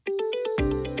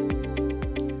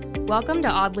Welcome to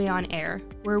Oddly on Air,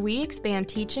 where we expand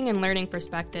teaching and learning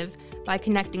perspectives by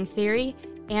connecting theory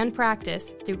and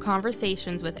practice through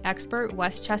conversations with expert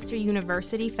Westchester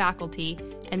University faculty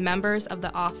and members of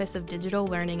the Office of Digital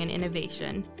Learning and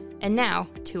Innovation. And now,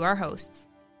 to our hosts.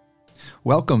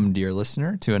 Welcome, dear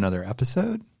listener, to another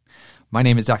episode. My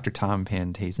name is Dr. Tom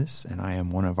Pantasis, and I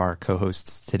am one of our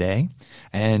co-hosts today.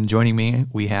 And joining me,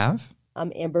 we have...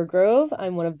 I'm Amber Grove.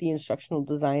 I'm one of the instructional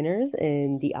designers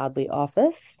in the Oddly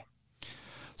office.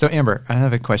 So, Amber, I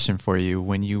have a question for you.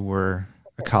 When you were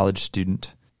a college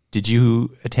student, did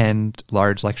you attend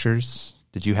large lectures?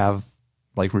 Did you have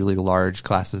like really large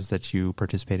classes that you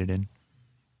participated in?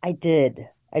 I did.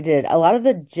 A lot of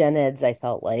the gen eds, I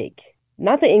felt like,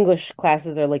 not the English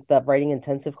classes or like the writing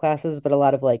intensive classes, but a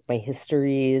lot of like my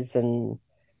histories and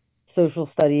social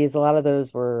studies, a lot of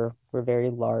those were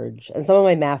very large. And some of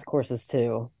my math courses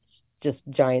too, just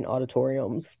giant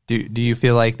auditoriums. Do you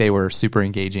feel like they were super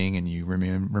engaging and you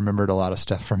remembered a lot of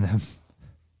stuff from them?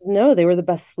 No, they were the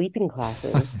best sleeping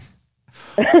classes.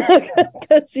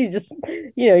 Because you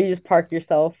just park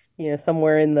yourself,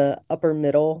 somewhere in the upper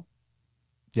middle.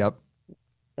 Yep.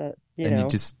 You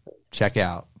just check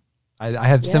out. I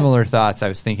have similar thoughts. I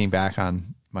was thinking back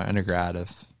on my undergrad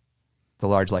of the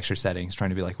large lecture settings,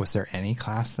 trying to be like, was there any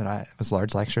class that was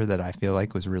large lecture that I feel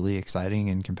like was really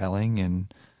exciting and compelling?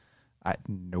 And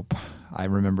nope. I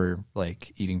remember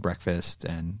like eating breakfast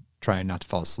and trying not to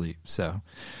fall asleep. So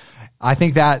I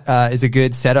think that is a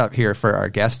good setup here for our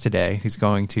guest today, who's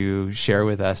going to share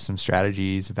with us some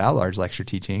strategies about large lecture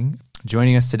teaching.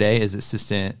 Joining us today is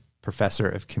Assistant Professor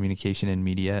of Communication and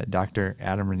Media, Dr.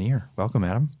 Adam Rainear. Welcome,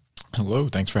 Adam. Hello.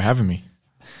 Thanks for having me.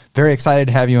 Very excited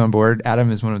to have you on board.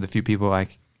 Adam is one of the few people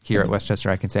here at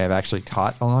Westchester I can say I've actually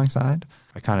taught alongside.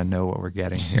 I kind of know what we're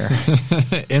getting here.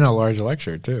 In a large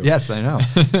lecture, too. Yes, I know.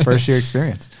 First year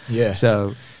experience. Yeah.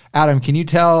 So, Adam, can you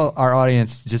tell our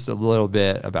audience just a little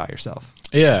bit about yourself?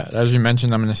 Yeah. As you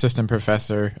mentioned, I'm an assistant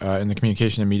professor in the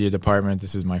Communication and Media Department.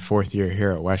 This is my fourth year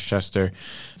here at Westchester.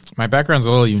 My background's a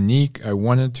little unique. I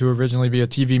wanted to originally be a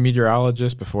TV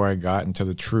meteorologist before I got into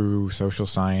the true social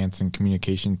science and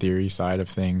communication theory side of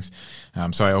things.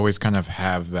 So I always kind of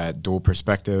have that dual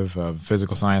perspective of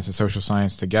physical science and social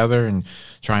science together and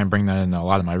try and bring that in a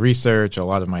lot of my research, a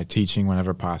lot of my teaching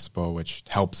whenever possible, which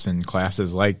helps in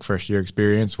classes like first year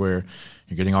experience where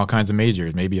you're getting all kinds of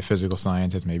majors, maybe a physical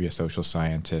scientist, maybe a social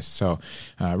scientist. So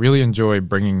really enjoy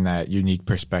bringing that unique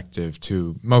perspective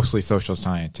to mostly social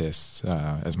scientists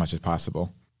as much as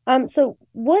possible. So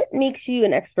what makes you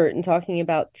an expert in talking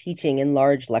about teaching in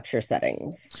large lecture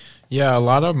settings? Yeah, a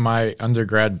lot of my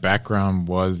undergrad background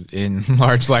was in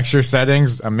large lecture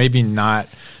settings, maybe not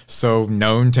so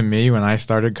known to me when I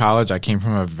started college. I came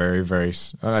from a very, very,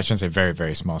 I shouldn't say very,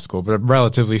 very small school, but a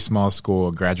relatively small school,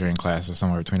 a graduating class of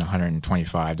somewhere between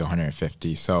 125 to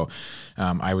 150. So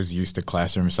I was used to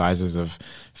classroom sizes of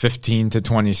 15 to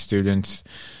 20 students.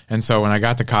 And so when I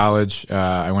got to college,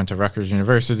 I went to Rutgers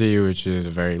University, which is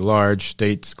a very large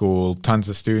state school, tons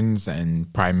of students,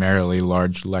 and primarily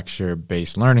large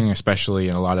lecture-based learning, especially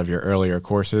in a lot of your earlier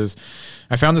courses.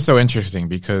 I found this so interesting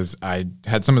because I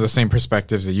had some of the same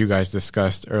perspectives that you guys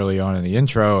discussed early on in the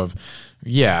intro of,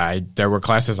 there were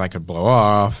classes I could blow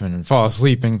off and fall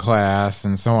asleep in class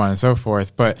and so on and so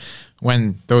forth. But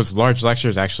when those large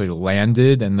lectures actually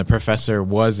landed and the professor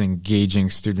was engaging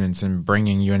students and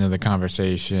bringing you into the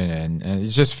conversation, and it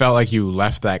just felt like you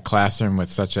left that classroom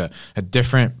with such a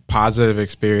different positive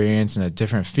experience and a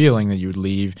different feeling that you'd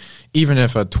leave, even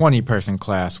if a 20-person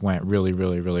class went really,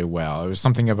 really, really well. It was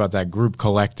something about that group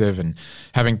collective and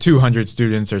having 200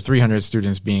 students or 300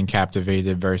 students being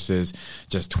captivated versus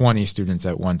just 20 students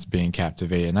at once being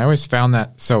captivated. And I always found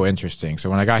that so interesting. So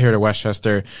when I got here to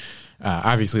Westchester,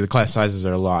 obviously the class sizes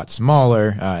are a lot smaller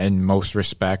in most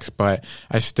respects, but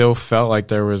I still felt like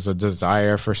there was a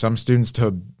desire for some students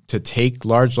to take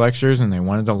large lectures, and they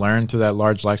wanted to learn through that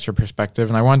large lecture perspective.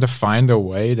 And I wanted to find a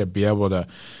way to be able to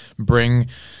bring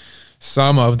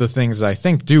some of the things that I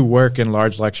think do work in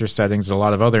large lecture settings, a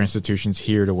lot of other institutions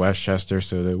here to Westchester,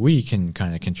 so that we can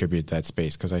kind of contribute that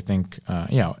space. Because I think,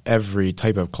 every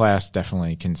type of class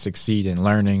definitely can succeed in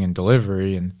learning and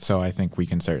delivery. And so I think we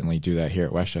can certainly do that here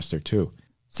at Westchester too.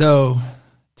 So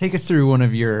take us through one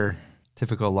of your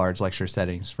typical large lecture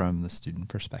settings from the student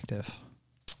perspective.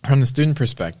 From the student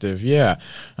perspective,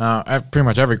 pretty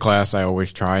much every class I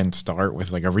always try and start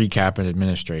with like a recap and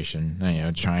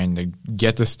administration, trying to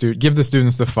give the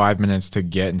students the 5 minutes to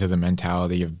get into the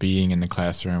mentality of being in the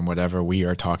classroom, whatever we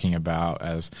are talking about,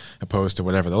 as opposed to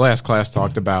whatever the last class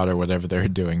talked about or whatever they're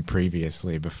doing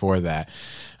previously before that.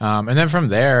 And then from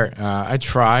there, I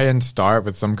try and start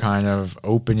with some kind of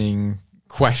opening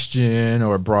question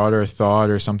or broader thought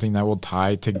or something that will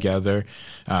tie together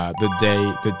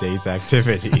the day's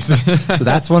activities. So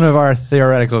that's one of our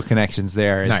theoretical connections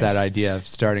there, is Nice. that idea of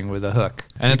starting with a hook.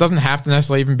 And it doesn't have to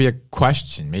necessarily even be a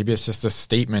question. Maybe it's just a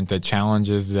statement that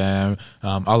challenges them.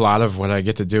 A lot of what I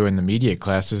get to do in the media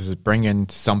classes is bring in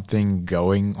something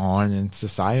going on in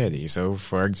society. So,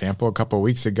 for example, a couple of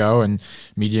weeks ago in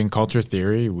media and culture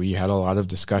theory, we had a lot of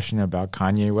discussion about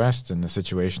Kanye West and the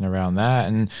situation around that.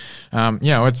 And,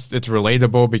 it's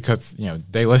relatable because,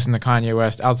 they listen to Kanye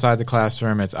West outside the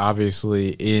classroom. It's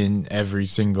obviously in every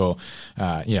single,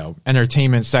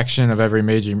 entertainment section of every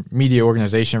major media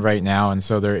organization right now. And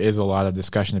so there is a lot of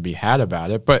discussion to be had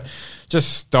about it. But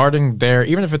just starting there,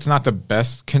 even if it's not the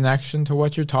best connection to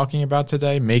what you're talking about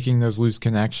today, making those loose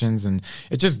connections, and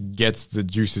it just gets the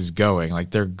juices going.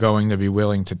 Like, they're going to be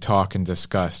willing to talk and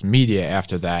discuss media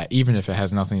after that, even if it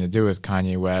has nothing to do with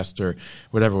Kanye West or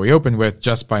whatever we opened with,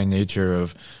 just by nature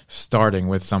of starting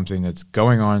with something that's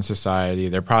going on in society.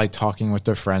 They're probably talking with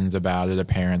their friends about it, their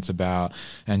parents about,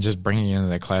 and just bringing it into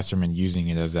the classroom and using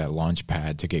it as that launch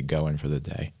pad to get going for the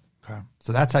day. Okay.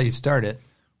 So that's how you start it.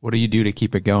 What do you do to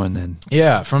keep it going then?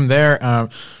 Yeah, from there,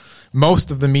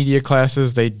 most of the media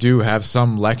classes, they do have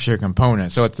some lecture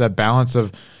component. So it's that balance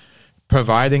of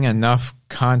providing enough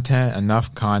content,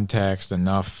 enough context,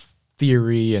 enough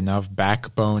theory, enough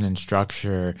backbone and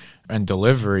structure and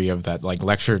delivery of that, like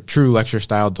true lecture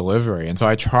style delivery. And so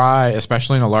I try,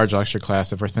 especially in a large lecture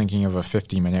class, if we're thinking of a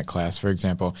 50-minute class, for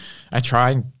example, I try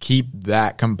and keep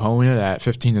that component at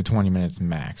 15 to 20 minutes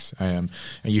max.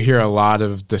 You hear a lot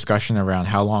of discussion around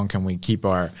how long can we keep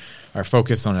our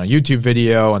focus on a YouTube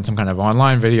video and some kind of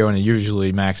online video, and it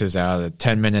usually maxes out at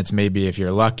 10 minutes, maybe if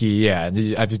you're lucky. Yeah,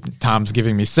 Tom's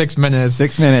giving me 6 minutes.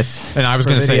 6 minutes. And I was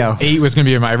going to say 8 was going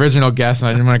to be my original guess, and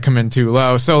I didn't want to come in too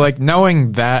low. So, like,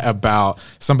 knowing that about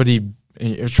somebody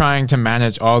trying to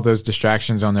manage all those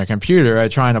distractions on their computer, I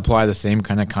try and apply the same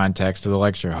kind of context to the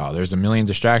lecture hall. There's a million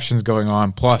distractions going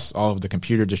on, plus all of the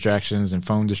computer distractions and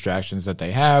phone distractions that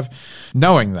they have.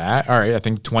 Knowing that, all right, I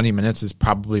think 20 minutes is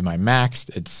probably my max.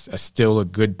 It's still a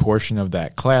good portion of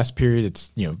that class period.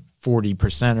 It's,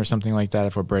 40% or something like that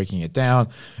if we're breaking it down,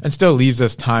 and still leaves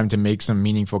us time to make some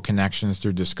meaningful connections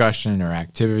through discussion or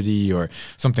activity or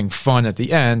something fun at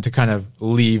the end to kind of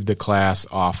leave the class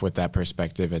off with that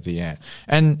perspective at the end.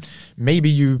 And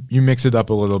maybe you mix it up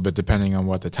a little bit depending on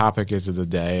what the topic is of the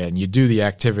day, and you do the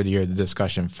activity or the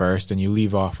discussion first and you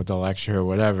leave off with the lecture or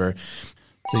whatever.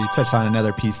 So you touched on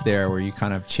another piece there where you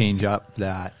kind of change up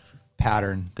that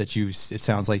pattern that it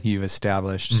sounds like you've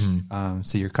established. Mm-hmm.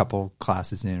 So you're a couple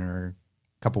classes in or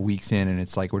a couple weeks in, and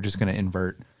it's like, we're just going to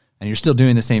invert, and you're still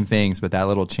doing the same things, but that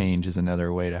little change is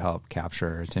another way to help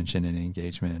capture attention and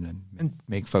engagement and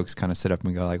make folks kind of sit up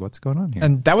and go like, what's going on here?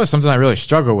 And that was something I really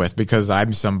struggle with because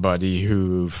I'm somebody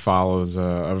who follows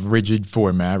a rigid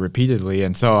format repeatedly.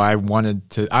 And so I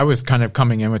was kind of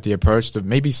coming in with the approach that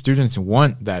maybe students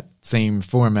want that same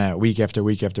format week after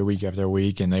week after week after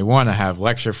week, and they want to have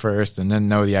lecture first and then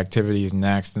know the activities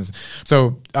next. And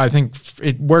so I think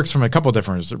it works from a couple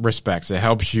different respects. It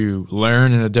helps you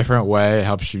learn in a different way. It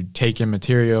helps you take in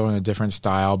material in a different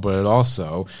style, but it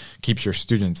also keeps your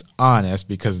students honest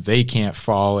because they can't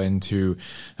fall into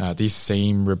these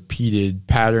same repeated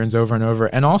patterns over and over.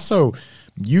 And also,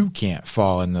 you can't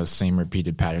fall in those same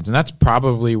repeated patterns. And that's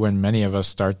probably when many of us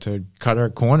start to cut our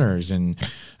corners in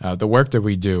the work that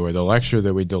we do or the lecture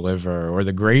that we deliver or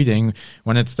the grading,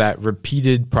 when it's that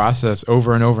repeated process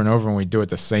over and over and over and we do it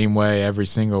the same way every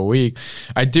single week.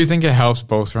 I do think it helps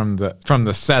both from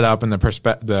the setup and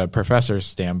the professor's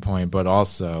standpoint, but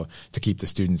also to keep the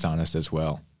students honest as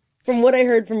well. From what I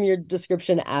heard from your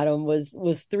description, Adam,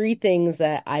 was 3 things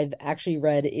that I've actually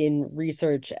read in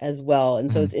research as well.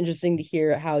 And so it's interesting to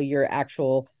hear how your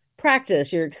actual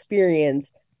practice, your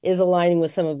experience is aligning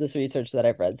with some of this research that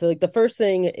I've read. So like the first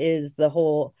thing is the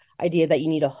whole idea that you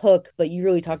need a hook, but you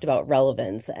really talked about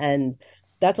relevance. And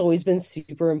that's always been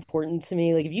super important to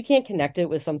me. Like if you can't connect it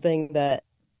with something that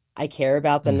I care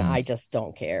about, then I just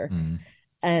don't care.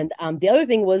 And the other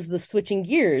thing was the switching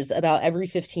gears about every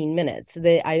 15 minutes.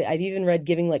 I've even read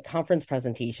giving like conference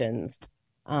presentations,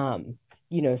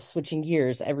 switching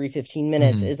gears every 15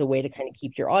 minutes is a way to kind of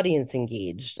keep your audience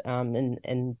engaged.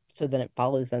 And so then it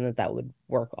follows then that would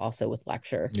work also with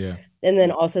lecture. Yeah. And then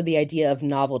also the idea of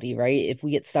novelty, right? If we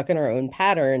get stuck in our own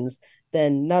patterns,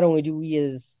 then not only do we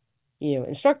as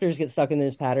instructors get stuck in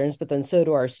those patterns, but then so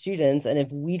do our students. And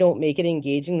if we don't make it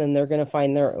engaging, then they're going to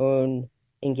find their own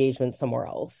engagement somewhere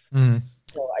else.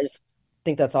 So I just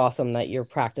think that's awesome that your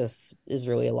practice is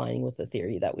really aligning with the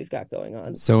theory that we've got going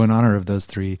on. So in honor of those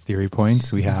 3 theory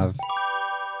points, we have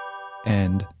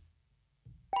end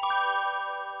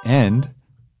And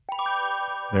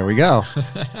there we go.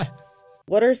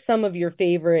 What are some of your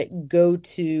favorite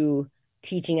go-to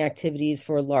teaching activities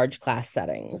for large class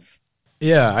settings?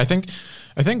 Yeah, I think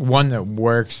one that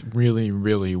works really,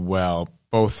 really well,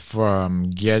 both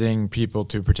from getting people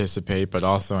to participate, but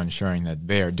also ensuring that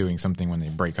they are doing something when they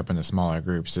break up into smaller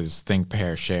groups, is think,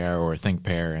 pair, share, or think,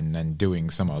 pair, and then doing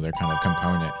some other kind of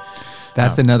component.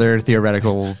 That's another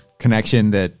theoretical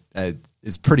connection that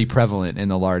is pretty prevalent in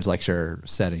the large lecture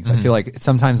settings. I feel like it's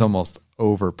sometimes almost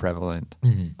over prevalent.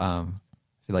 I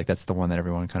feel like that's the one that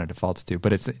everyone kind of defaults to,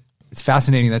 but it's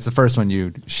fascinating. That's the first one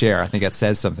you share. I think that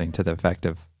says something to the effect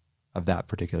of that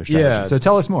particular strategy. Yeah. So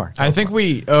tell us more. I think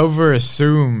we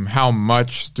overassume how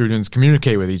much students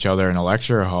communicate with each other in a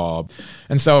lecture hall.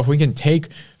 And so if we can take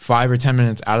 5 or 10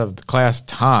 minutes out of the class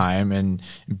time and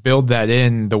build that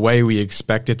in the way we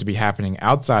expect it to be happening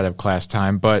outside of class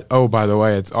time, but, oh, by the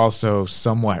way, it's also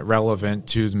somewhat relevant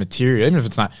to the material, even if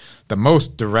it's not the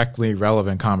most directly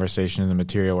relevant conversation in the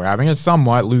material we're having, it's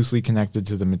somewhat loosely connected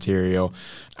to the material.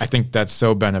 I think that's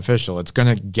so beneficial. It's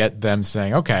going to get them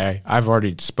saying, okay, I've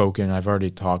already spoken, I've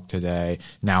already talked today,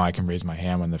 now I can raise my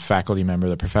hand when the faculty member,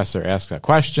 the professor asks a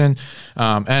question.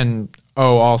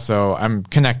 Also, I'm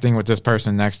connecting with this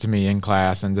person next to me in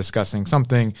class and discussing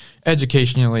something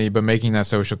educationally, but making that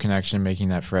social connection, making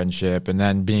that friendship, and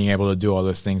then being able to do all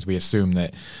those things we assume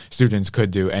that students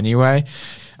could do anyway.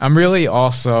 I'm really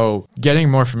also getting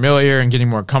more familiar and getting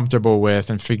more comfortable with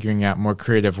and figuring out more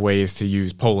creative ways to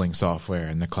use polling software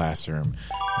in the classroom.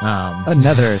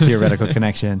 Another theoretical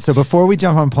connection. So before we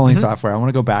jump on polling software, I want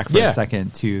to go back for a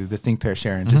second to the think, pair,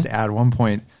 share, and just add one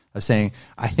point of saying,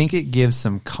 I think it gives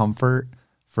some comfort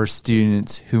for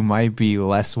students who might be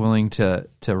less willing to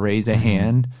raise a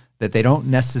hand, that they don't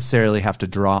necessarily have to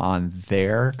draw on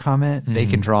their comment. They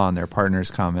can draw on their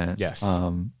partner's comment. Yes.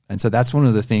 And so that's one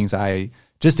of the things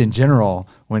just in general,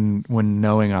 when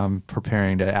knowing I'm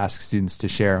preparing to ask students to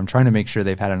share, I'm trying to make sure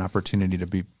they've had an opportunity to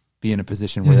be in a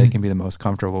position where they can be the most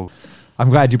comfortable. I'm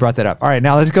glad you brought that up. All right,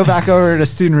 now let's go back over to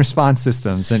student response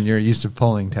systems and your use of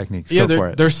polling techniques. Go for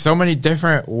it. There's so many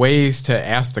different ways to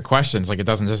ask the questions. Like, it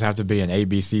doesn't just have to be an A,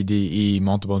 B, C, D, E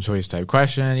multiple choice type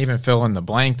question. Even fill in the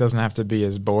blank doesn't have to be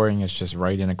as boring as just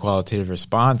write in a qualitative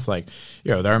response. Like,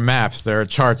 there are maps, there are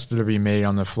charts that are being made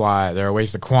on the fly. There are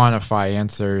ways to quantify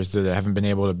answers that haven't been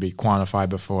able to be quantified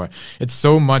before. It's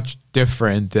so much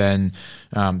different than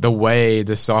the way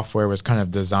the software was kind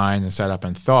of designed and set up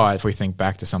and thought. If we think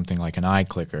back to something like an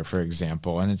iClicker, for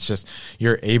example, and it's just,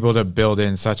 you're able to build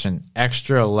in such an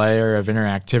extra layer of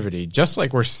interactivity, just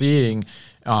like we're seeing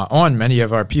on many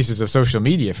of our pieces of social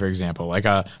media, for example, like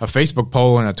a Facebook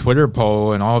poll and a Twitter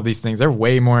poll and all of these things. They're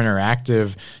way more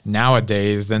interactive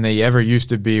nowadays than they ever used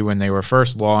to be when they were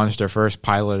first launched or first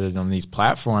piloted on these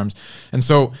platforms. And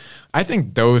so I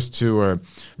think those two are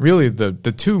really the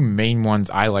two main ones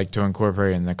I like to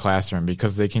incorporate in the classroom,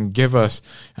 because they can give us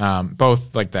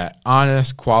both like that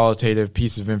honest, qualitative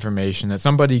piece of information that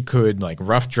somebody could like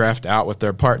rough draft out with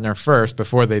their partner first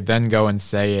before they then go and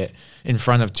say it in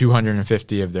front of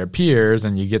 250 of their peers,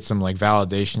 and you get some like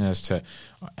validation as to,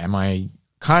 am I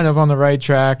kind of on the right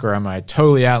track, or am I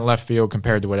totally out in left field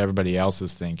compared to what everybody else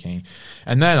is thinking?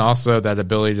 And then also that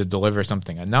ability to deliver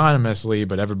something anonymously,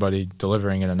 but everybody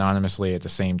delivering it anonymously at the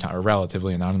same time, or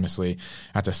relatively anonymously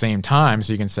at the same time.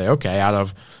 So you can say, okay, out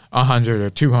of 100 or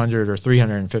 200 or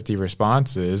 350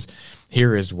 responses,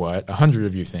 here is what 100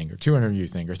 of you think, or 200 of you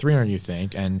think, or 300 of you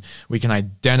think, and we can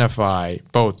identify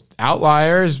both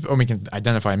outliers, or we can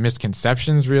identify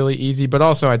misconceptions really easy, but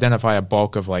also identify a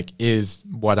bulk of like, is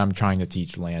what I'm trying to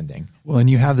teach landing? Well, and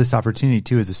you have this opportunity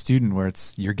too as a student where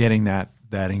you're getting that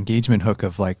engagement hook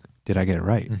of like, did I get it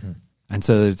right? And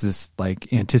so there's this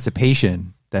like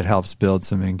anticipation that helps build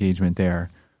some engagement there.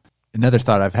 Another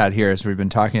thought I've had here as we've been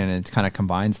talking, and it kind of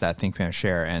combines that think, pair,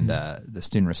 share and the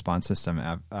student response system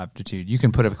aptitude. You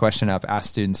can put a question up,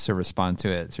 ask students to respond to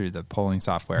it through the polling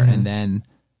software, and then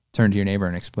turn to your neighbor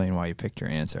and explain why you picked your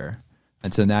answer.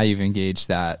 And so now you've engaged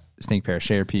that think, pair,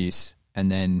 share piece,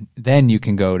 and then you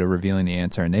can go to revealing the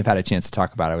answer, and they've had a chance to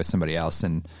talk about it with somebody else,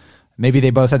 and maybe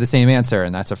they both had the same answer,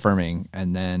 and that's affirming,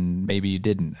 and then maybe you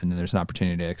didn't, and then there's an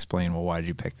opportunity to explain, well, why did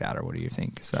you pick that, or what do you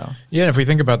think? So yeah, if we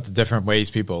think about the different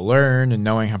ways people learn and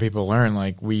knowing how people learn,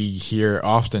 like we hear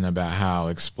often about how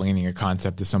explaining a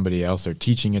concept to somebody else or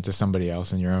teaching it to somebody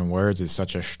else in your own words is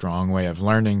such a strong way of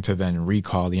learning to then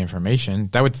recall the information.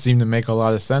 That would seem to make a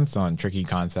lot of sense on tricky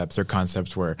concepts or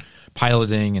concepts we're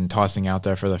piloting and tossing out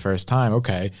there for the first time.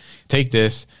 Okay, take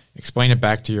this, explain it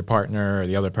back to your partner or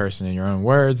the other person in your own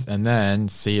words, and then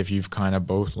see if you've kind of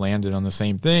both landed on the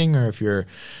same thing, or if you're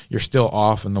still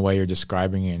off in the way you're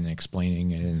describing it and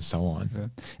explaining it, and so on. Okay.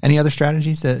 Any other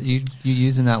strategies that you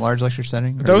use in that large lecture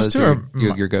setting? Or those two are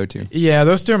your go-to. Yeah,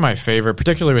 those two are my favorite,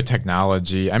 particularly with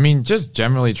technology. I mean, just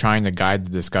generally trying to guide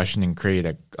the discussion and create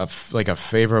a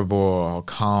favorable,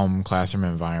 calm classroom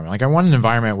environment. Like, I want an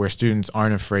environment where students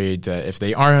aren't afraid that if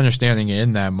they aren't understanding it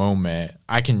in that moment,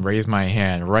 I can raise my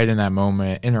hand right in that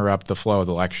moment, interrupt the flow of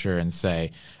the lecture, and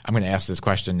say, I'm going to ask this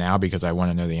question now because I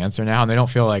want to know the answer now. And they don't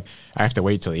feel like I have to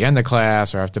wait till the end of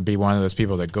class, or I have to be one of those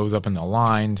people that goes up in the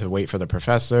line to wait for the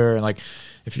professor. And like,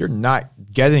 if you're not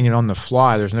getting it on the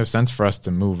fly, there's no sense for us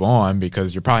to move on,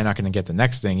 because you're probably not going to get the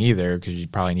next thing either, because you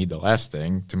probably need the last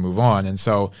thing to move on. And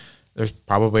so there's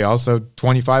probably also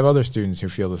 25 other students who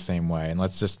feel the same way. And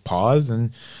let's just pause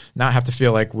and not have to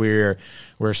feel like we're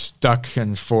stuck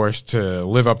and forced to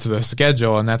live up to the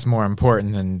schedule. And that's more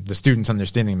important than the students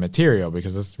understanding material,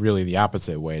 because it's really the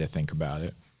opposite way to think about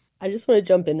it. I just want to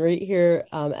jump in right here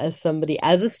as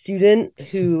a student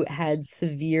who had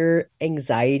severe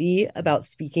anxiety about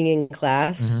speaking in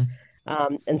class.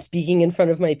 And speaking in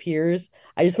front of my peers.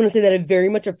 I just want to say that I very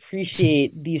much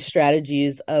appreciate these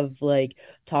strategies of like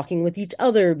talking with each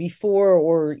other before,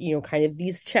 or, you know, kind of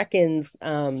these check-ins,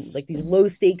 like these low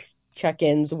stakes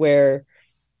check-ins where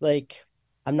like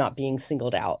I'm not being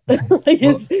singled out.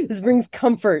 This brings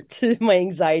comfort to my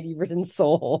anxiety ridden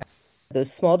soul.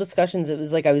 Those small discussions, it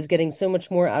was like I was getting so much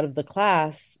more out of the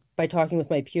class by talking with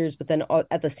my peers, but then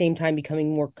at the same time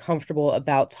becoming more comfortable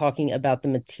about talking about the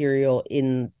material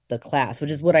in the class, which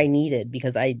is what I needed,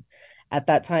 because at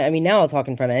that time, I mean, now I'll talk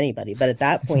in front of anybody, but at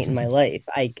that point in my life,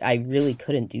 I really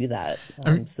couldn't do that.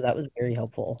 So that was very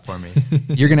helpful for me.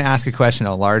 You're going to ask a question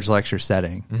in a large lecture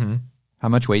setting. How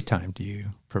much wait time do you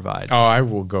provide? Oh, I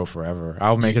will go forever.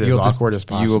 I'll make it as awkward as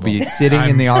possible. You will be sitting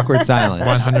in the awkward silence.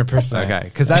 100%. Okay,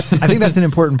 because I think that's an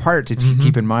important part to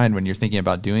keep in mind when you're thinking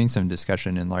about doing some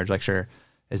discussion in large lecture.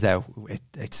 Is that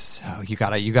it's you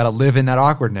gotta live in that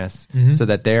awkwardness, so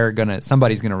that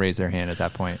somebody's gonna raise their hand at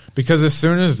that point. Because as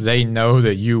soon as they know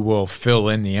that you will fill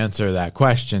in the answer to that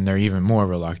question, they're even more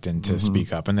reluctant to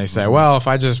speak up. And they say, well, if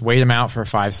I just wait him out for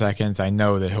 5 seconds, I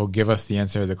know that he'll give us the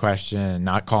answer to the question and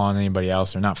not call on anybody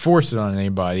else or not force it on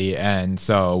anybody. And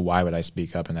so why would I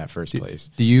speak up in that first place?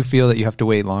 Do you feel that you have to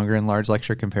wait longer in large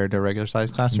lecture compared to a regular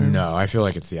sized classroom? No, I feel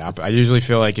like it's the opposite. I usually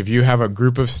feel like if you have a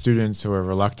group of students who are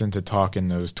reluctant to talk in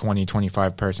those 20,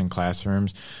 25 person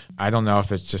classrooms, I don't know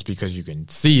if it's just because you can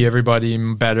see everybody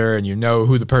better and you know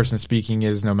who the person speaking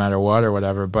is no matter what or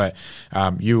whatever, but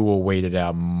you will wait it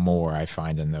out more, I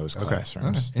find, in those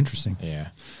classrooms. Okay. Interesting. Yeah.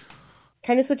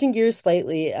 Kind of switching gears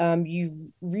slightly,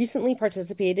 you've recently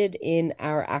participated in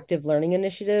our active learning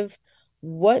initiative.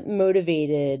 What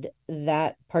motivated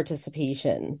that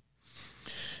participation?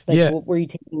 What were you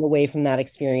taking away from that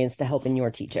experience to help in your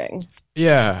teaching?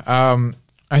 Yeah.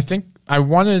 I think I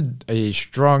wanted a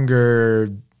stronger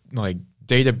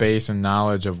database and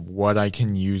knowledge of what I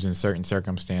can use in certain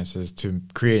circumstances to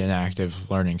create an active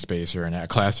learning space, or in a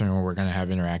classroom where we're going to have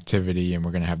interactivity and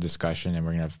we're going to have discussion and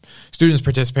we're going to have students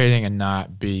participating and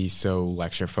not be so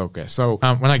lecture focused. So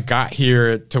when I got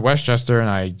here to Westchester and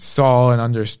I saw and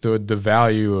understood the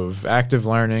value of active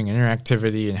learning and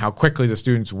interactivity and how quickly the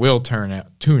students will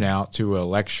tune out to a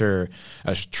lecture,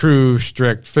 a true,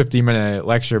 strict 50-minute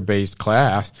lecture-based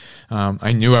class,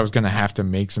 I knew I was going to have to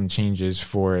make some changes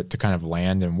for it to kind of land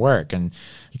and work. And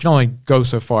you can only go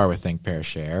so far with Think, Pair,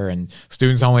 Share, and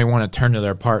students only want to turn to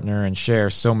their partner and share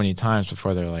so many times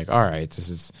before they're like, all right, this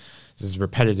is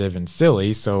repetitive and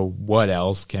silly, so what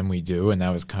else can we do? And that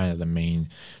was kind of the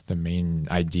main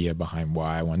idea behind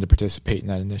why I wanted to participate in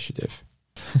that initiative.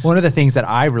 One of the things that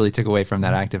I really took away from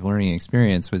that active learning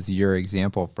experience was your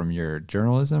example from your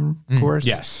journalism course.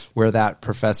 Yes. Where that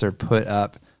professor put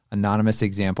up anonymous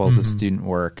examples of student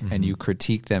work and you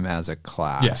critiqued them as a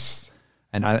class. Yes.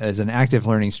 And as an active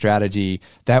learning strategy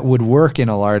that would work in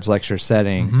a large lecture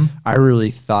setting, I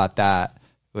really thought that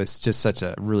was just such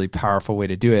a really powerful way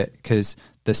to do it, because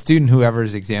the student,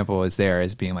 whoever's example is there,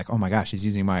 is being like, oh my gosh, he's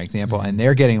using my example. And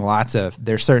they're getting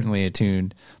they're certainly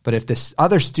attuned. But if the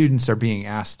other students are being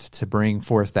asked to bring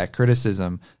forth that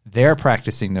criticism, they're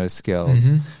practicing those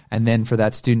skills. And then for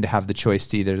that student to have the choice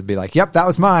to either be like, yep, that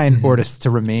was mine, or to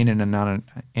remain in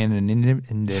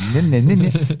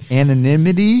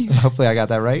anonymity. Hopefully I got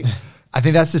that right. I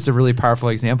think that's just a really powerful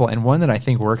example, and one that I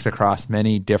think works across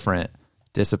many different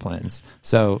disciplines.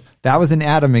 So that was an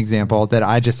Adam example that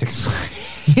I just explained.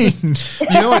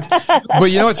 You know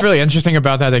what's really interesting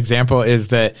about that example is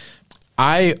that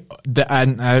I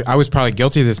and I was probably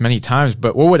guilty of this many times,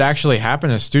 but what would actually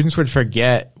happen is students would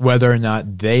forget whether or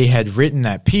not they had written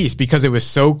that piece because it was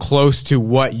so close to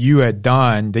what you had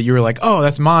done that you were like, oh,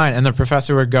 that's mine. And the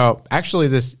professor would go, actually,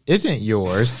 this isn't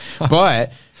yours,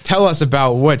 but tell us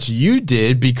about what you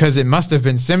did because it must have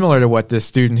been similar to what this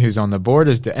student who's on the board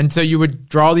is doing. And so you would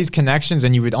draw these connections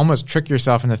and you would almost trick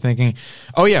yourself into thinking,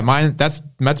 oh yeah, mine, that's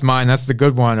mine, that's the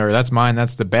good one, or that's mine,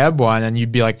 that's the bad one. And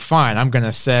you'd be like, fine, I'm going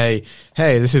to say,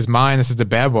 hey, this is mine, this is the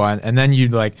bad one. And then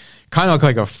you'd like kind of look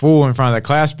like a fool in front of the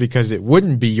class because it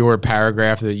wouldn't be your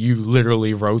paragraph that you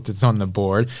literally wrote that's on the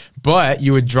board, but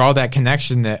you would draw that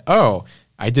connection that, oh,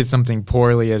 I did something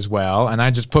poorly as well, and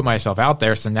I just put myself out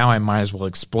there, so now I might as well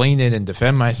explain it and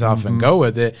defend myself and go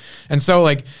with it. And so,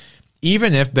 like,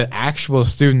 even if the actual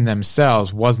student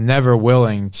themselves was never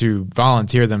willing to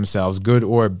volunteer themselves, good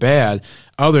or bad,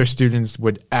 other students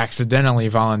would accidentally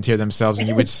volunteer themselves, and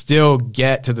you would still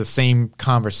get to the same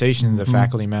conversation the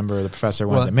faculty member or the professor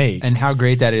wanted to make. And how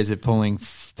great that is at pulling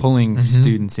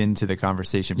students into the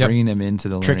conversation, bringing them into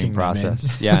the learning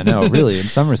process. Yeah, no, really, in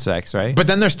some respects, right? But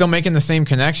then they're still making the same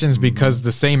connections because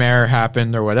the same error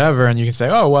happened or whatever, and you can say,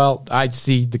 oh, well, I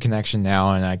see the connection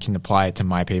now, and I can apply it to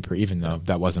my paper, even though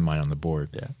that wasn't mine on the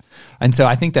board. Yeah. And so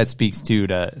I think that speaks to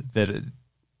that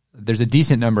there's a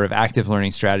decent number of active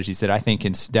learning strategies that I think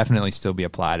can definitely still be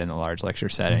applied in the large lecture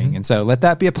setting. And so let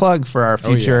that be a plug for our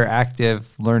future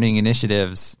active learning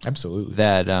initiatives. Absolutely.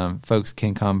 That folks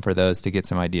can come for those to get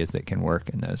some ideas that can work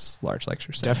in those large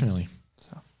lecture settings. Definitely.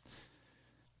 So,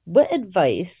 What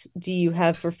advice do you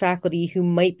have for faculty who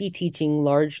might be teaching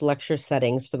large lecture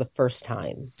settings for the first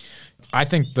time? I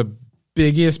think the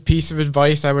biggest piece of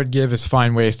advice I would give is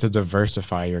find ways to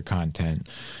diversify your content.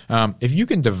 If you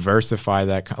can diversify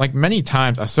that, like many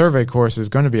times a survey course is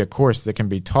going to be a course that can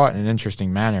be taught in an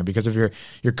interesting manner, because if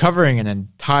you're covering an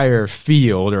entire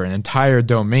field or an entire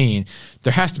domain,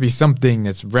 there has to be something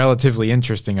that's relatively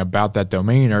interesting about that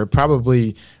domain, or it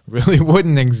probably really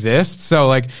wouldn't exist. So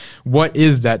like, what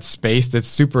is that space that's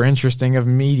super interesting of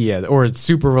media, or it's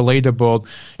super relatable?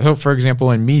 So for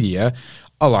example, in media,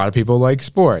 a lot of people like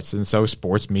sports, and so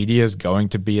sports media is going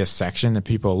to be a section that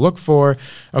people look for.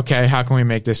 Okay, how can we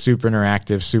make this super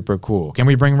interactive, super cool? Can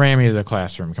we bring Rainear to the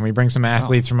classroom? Can we bring some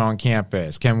athletes from on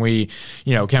campus? Can we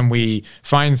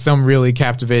find some really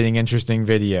captivating, interesting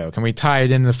video? Can we tie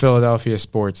it into the Philadelphia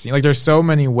sports scene? Like, there's so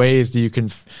many ways that you can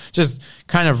just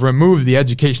kind of remove the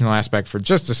educational aspect for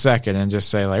just a second and just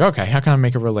say, like, okay, how can I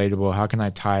make it relatable? How can I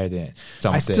tie it in?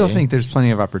 I still think there's plenty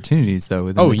of opportunities, though,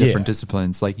 within the different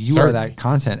disciplines. Like, you are that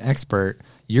content expert.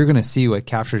 You're going to see what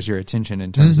captures your attention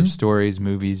in terms of stories,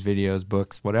 movies, videos,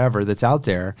 books, whatever that's out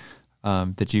there,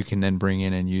 that you can then bring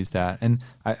in and use that. And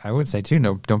I would say, too,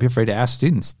 don't be afraid to ask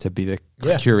students to be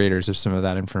the curators of some of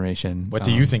that information. What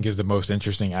do you think is the most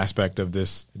interesting aspect of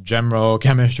this general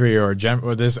chemistry or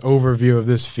this overview of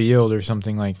this field or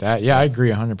something like that? Yeah, I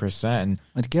agree 100%.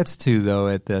 It gets to, though,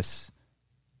 at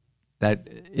that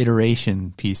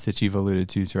iteration piece that you've alluded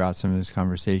to throughout some of this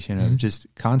conversation of just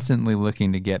constantly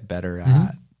looking to get better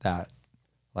at that.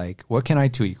 Like, what can I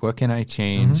tweak? What can I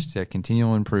change to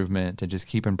continual improvement, to just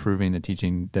keep improving the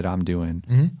teaching that I'm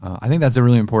doing? I think that's a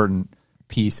really important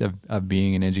piece of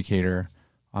being an educator.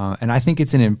 And I think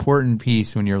it's an important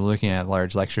piece when you're looking at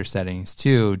large lecture settings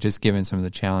too, just given some of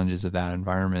the challenges of that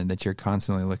environment, that you're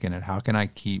constantly looking at how can I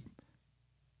keep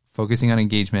focusing on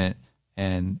engagement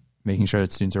and making sure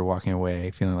that students are walking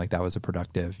away feeling like that was a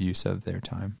productive use of their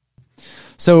time.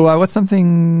 So what's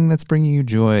something that's bringing you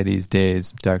joy these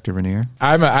days, Dr. Rainear?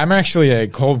 I'm actually a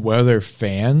cold weather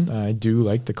fan. I do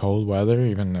like the cold weather,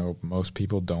 even though most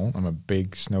people don't. I'm a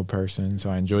big snow person,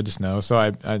 so I enjoy the snow. So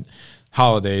I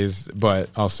holidays, but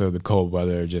also the cold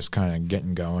weather, just kind of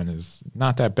getting going, is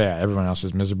not that bad. Everyone else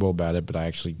is miserable about it, but I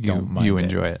actually don't mind. You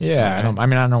enjoy it. Yeah, right.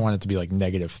 I don't want it to be like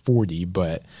negative 40,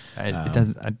 but it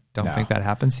doesn't. I don't think that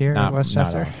happens here in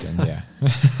Westchester. Not often,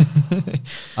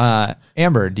 yeah.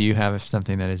 Amber, do you have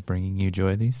something that is bringing you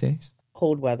joy these days?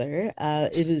 Cold weather.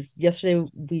 It was yesterday.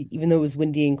 Even though it was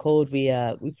windy and cold, we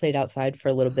played outside for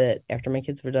a little bit after my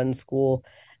kids were done school,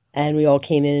 and we all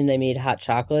came in and I made hot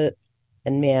chocolate.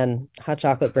 And man, hot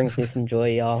chocolate brings me some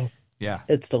joy, y'all. Yeah,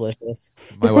 it's delicious.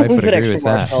 My wife would put agree extra with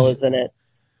that. Marshmallows in it.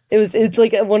 It's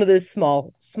like one of those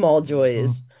small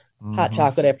joys. Hot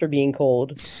chocolate after being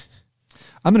cold.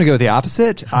 I'm going to go with the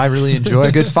opposite. I really enjoy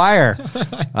a good fire.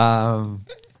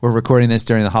 We're recording this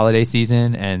during the holiday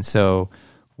season, and so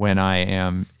when I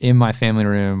am in my family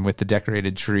room with the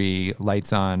decorated tree,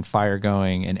 lights on, fire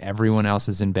going, and everyone else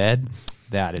is in bed,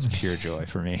 that is pure joy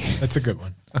for me. That's a good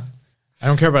one. I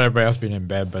don't care about everybody else being in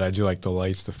bed, but I do like the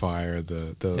lights, the fire,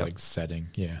 the like setting.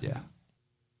 Yeah.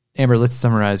 Amber, let's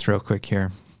summarize real quick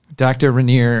here. Dr.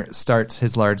 Rainear starts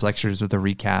his large lectures with a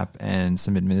recap and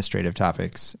some administrative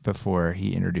topics before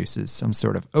he introduces some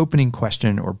sort of opening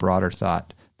question or broader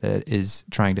thought that is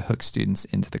trying to hook students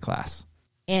into the class.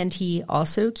 And he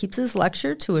also keeps his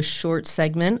lecture to a short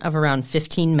segment of around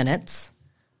 15 minutes.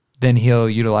 Then he'll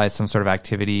utilize some sort of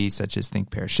activity such as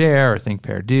think, pair, share, or think,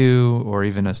 pair, do, or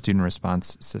even a student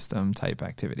response system type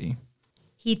activity.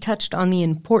 He touched on the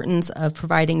importance of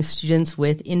providing students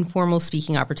with informal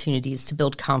speaking opportunities to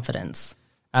build confidence.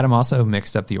 Adam also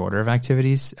mixed up the order of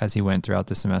activities as he went throughout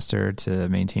the semester to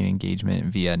maintain engagement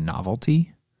via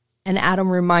novelty. And Adam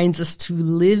reminds us to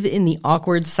live in the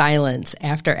awkward silence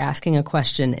after asking a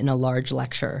question in a large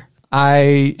lecture.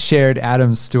 I shared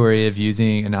Adam's story of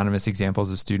using anonymous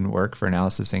examples of student work for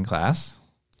analysis in class.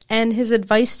 And his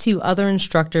advice to other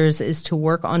instructors is to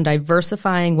work on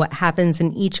diversifying what happens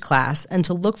in each class and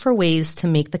to look for ways to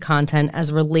make the content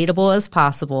as relatable as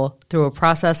possible through a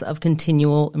process of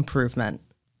continual improvement.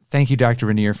 Thank you, Dr.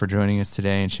 Rainear, for joining us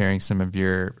today and sharing some of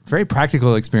your very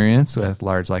practical experience with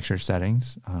large lecture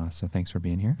settings. So thanks for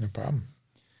being here. No problem.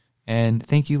 And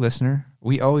thank you, listener.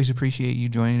 We always appreciate you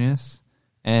joining us.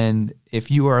 And if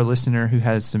you are a listener who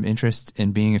has some interest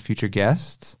in being a future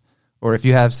guest, or if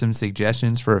you have some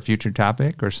suggestions for a future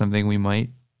topic or something we might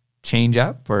change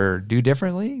up or do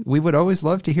differently, we would always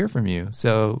love to hear from you.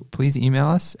 So please email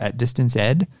us at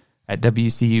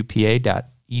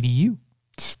distanceed@wcupa.edu.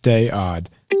 Stay odd.